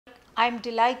I'm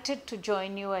delighted to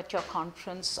join you at your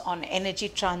conference on energy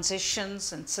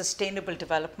transitions and sustainable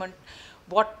development,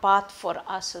 what path for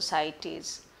our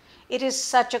societies. It is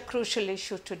such a crucial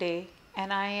issue today,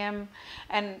 and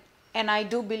I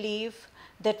do believe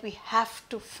that we have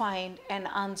to find an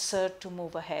answer to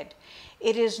move ahead.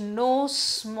 It is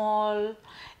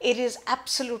it is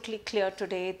absolutely clear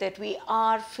today that we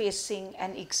are facing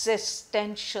an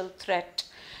existential threat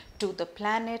to the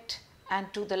planet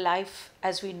and to the life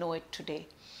as we know it today.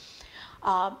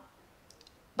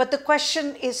 But the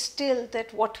question is still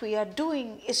that what we are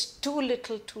doing is too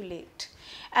little too late.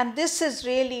 And this is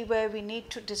really where we need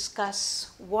to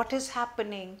discuss what is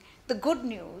happening, the good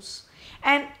news,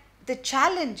 and the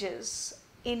challenges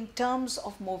in terms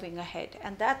of moving ahead.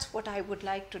 And that's what I would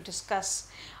like to discuss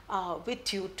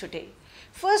with you today.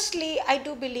 Firstly, I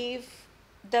do believe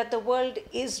that the world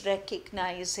is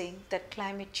recognizing that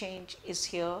climate change is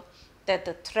here, that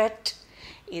the threat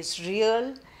is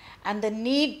real, and the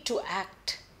need to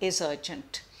act is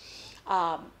urgent.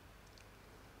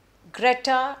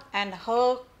 Greta and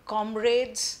her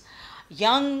comrades,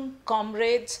 young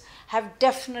comrades, have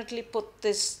definitely put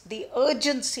the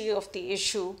urgency of the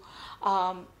issue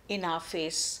in our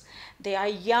face. They are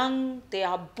young, they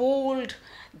are bold,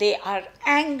 they are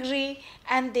angry,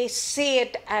 and they say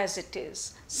it as it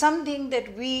is. Something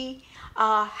that we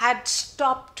had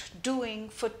stopped doing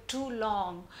for too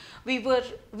long. We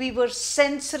were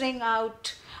censoring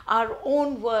out our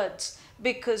own words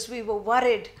because we were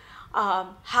worried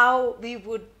how we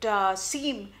would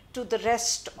seem to the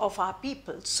rest of our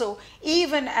people. So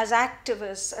even as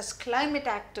activists, as climate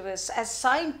activists, as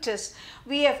scientists,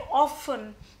 we have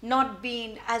often not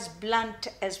been as blunt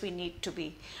as we need to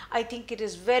be. I think it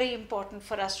is very important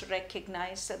for us to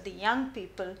recognize that the young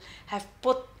people have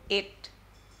put it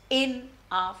in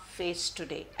our face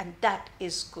today, and that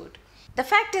is good. The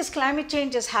fact is, climate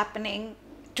change is happening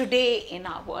today in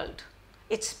our world.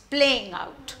 It's playing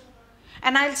out.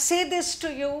 And I'll say this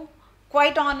to you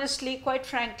quite honestly, quite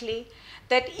frankly,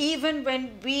 that even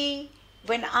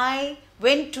when I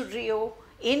went to Rio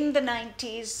in the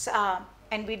 90s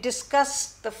and we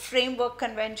discussed the Framework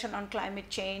Convention on Climate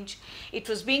Change, it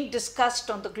was being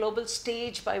discussed on the global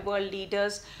stage by world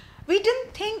leaders. We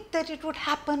didn't think that it would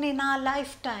happen in our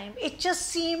lifetime. It just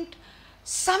seemed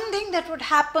something that would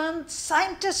happen.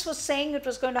 Scientists were saying it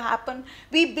was going to happen.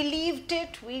 We believed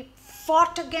it. We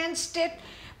fought against it.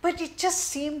 But it just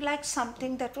seemed like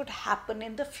something that would happen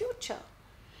in the future.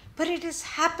 But it is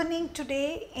happening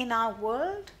today in our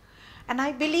world, and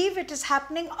I believe it is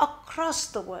happening across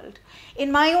the world.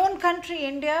 In my own country,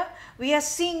 India, we are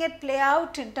seeing it play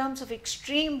out in terms of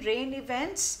extreme rain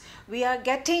events. We are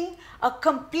getting a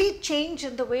complete change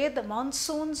in the way the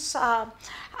monsoons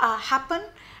happen.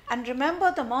 And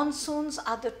remember, the monsoons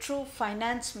are the true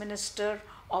finance minister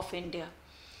of India.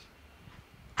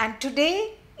 And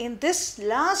today, in this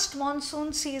last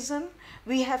monsoon season,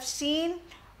 we have seen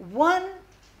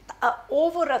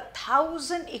over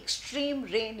 1,000 extreme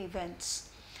rain events,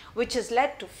 which has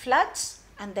led to floods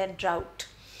and then drought.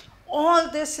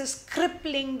 All this is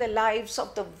crippling the lives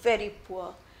of the very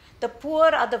poor. The poor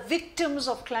are the victims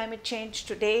of climate change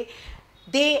today.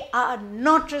 They are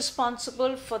not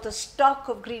responsible for the stock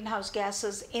of greenhouse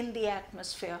gases in the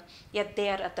atmosphere, yet they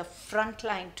are at the front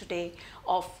line today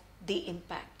of the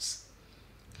impacts.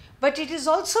 But it is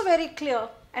also very clear,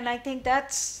 and I think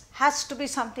that has to be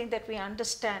something that we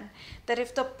understand, that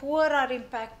if the poor are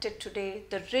impacted today,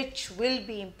 the rich will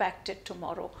be impacted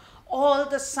tomorrow. All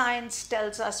the science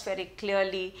tells us very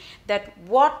clearly that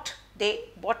what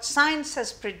science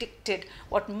has predicted,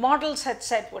 what models had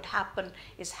said would happen,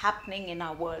 is happening in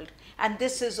our world. And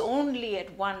this is only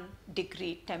at 1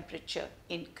 degree temperature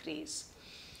increase,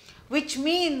 which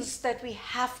means that we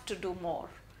have to do more.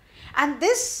 And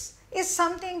this is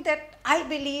something that I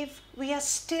believe we are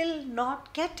still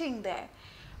not getting there.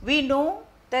 We know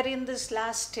that in this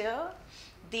last year,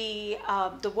 the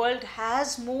world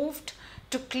has moved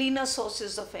to cleaner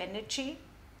sources of energy,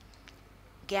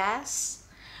 gas,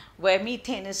 where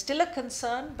methane is still a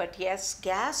concern, but yes,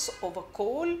 gas over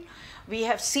coal. We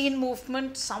have seen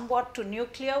movement somewhat to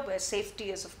nuclear, where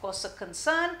safety is of course a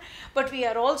concern, but we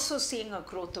are also seeing a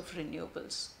growth of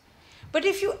renewables. But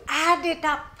if you add it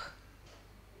up,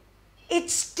 it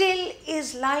still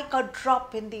is like a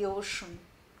drop in the ocean.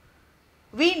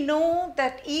 We know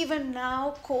that even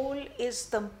now coal is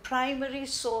the primary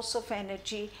source of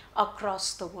energy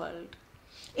across the world,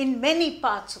 in many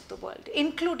parts of the world,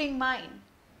 including mine.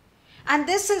 And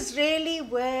this is really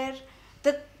where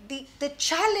the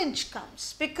challenge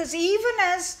comes, because even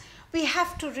as we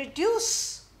have to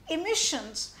reduce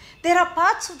emissions, There are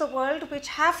parts of the world which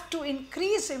have to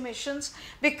increase emissions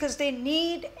because they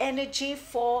need energy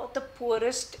for the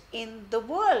poorest in the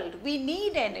world. We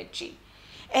need energy.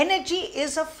 Energy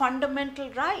is a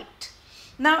fundamental right.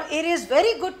 Now, it is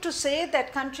very good to say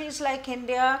that countries like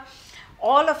India,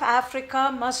 all of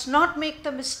Africa must not make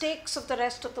the mistakes of the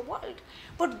rest of the world.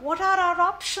 But what are our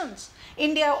options?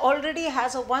 India already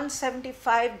has a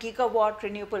 175 gigawatt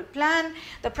renewable plan.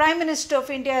 The Prime Minister of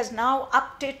India has now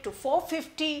upped it to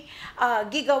 450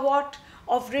 gigawatt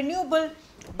of renewable,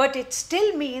 but it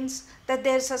still means that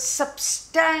there's a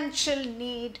substantial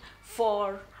need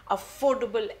for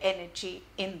affordable energy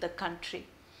in the country.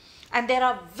 And there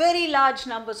are very large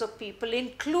numbers of people,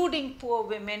 including poor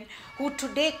women, who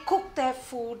today cook their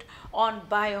food on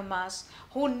biomass,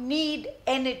 who need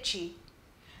energy.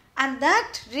 And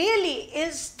that really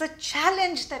is the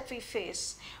challenge that we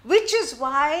face, which is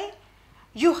why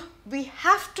we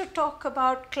have to talk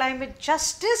about climate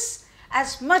justice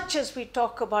as much as we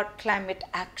talk about climate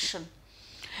action.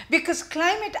 Because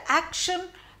climate action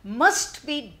must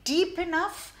be deep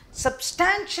enough,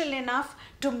 substantial enough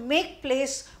to make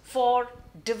place for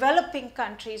developing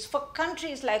countries, for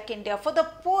countries like India, for the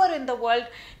poor in the world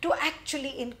to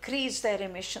actually increase their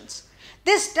emissions.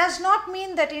 This does not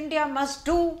mean that India must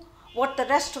do what the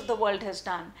rest of the world has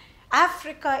done.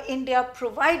 Africa, India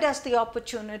provide us the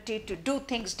opportunity to do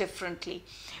things differently.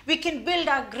 We can build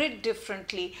our grid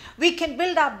differently. We can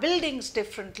build our buildings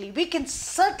differently. We can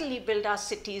certainly build our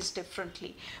cities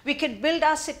differently. We can build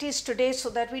our cities today so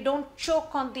that we don't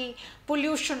choke on the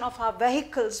pollution of our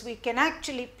vehicles. We can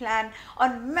actually plan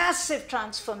on massive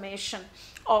transformation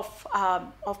of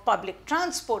public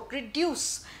transport,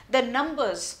 reduce the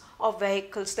numbers of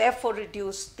vehicles, therefore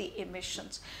reduce the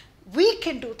emissions. We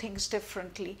can do things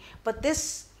differently, but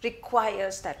this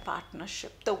requires that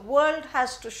partnership. The world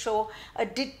has to show a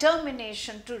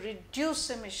determination to reduce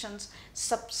emissions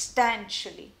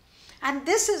substantially. And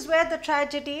this is where the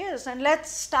tragedy is. And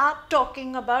let's start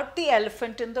talking about the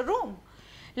elephant in the room.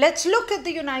 Let's look at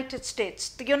the United States.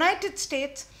 The United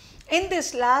States, in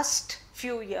this last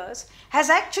few years, has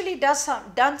actually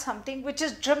done something which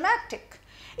is dramatic.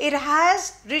 It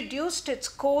has reduced its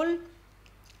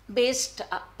coal-based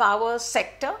power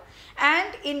sector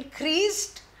and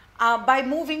increased by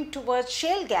moving towards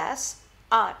shale gas,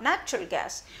 natural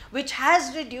gas, which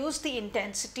has reduced the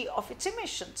intensity of its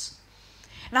emissions.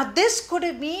 Now, this could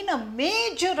have been a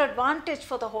major advantage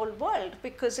for the whole world,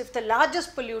 because if the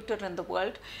largest polluter in the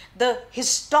world, the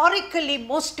historically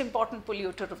most important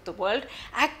polluter of the world,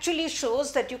 actually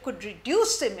shows that you could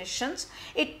reduce emissions,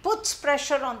 it puts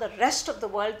pressure on the rest of the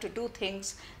world to do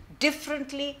things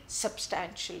differently,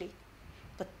 substantially.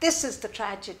 But this is the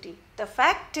tragedy. The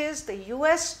fact is the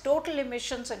US total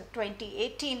emissions in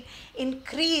 2018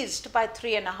 increased by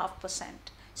 3.5%,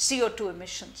 CO2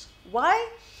 emissions. Why?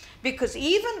 Because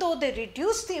even though they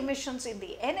reduced the emissions in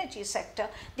the energy sector,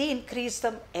 they increased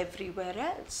them everywhere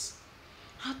else.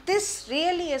 Now, this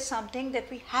really is something that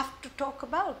we have to talk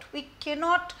about. We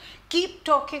cannot keep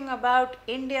talking about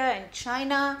India and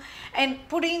China and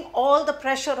putting all the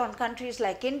pressure on countries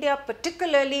like India,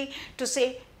 particularly to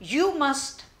say, you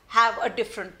must have a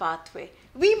different pathway.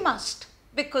 We must,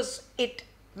 because it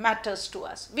matters to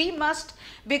us. We must,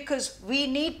 because we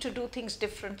need to do things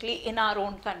differently in our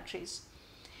own countries.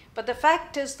 But the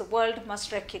fact is, the world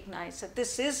must recognize that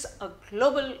this is a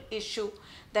global issue,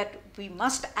 that we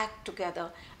must act together,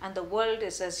 and the world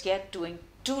is as yet doing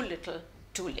too little,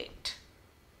 too late.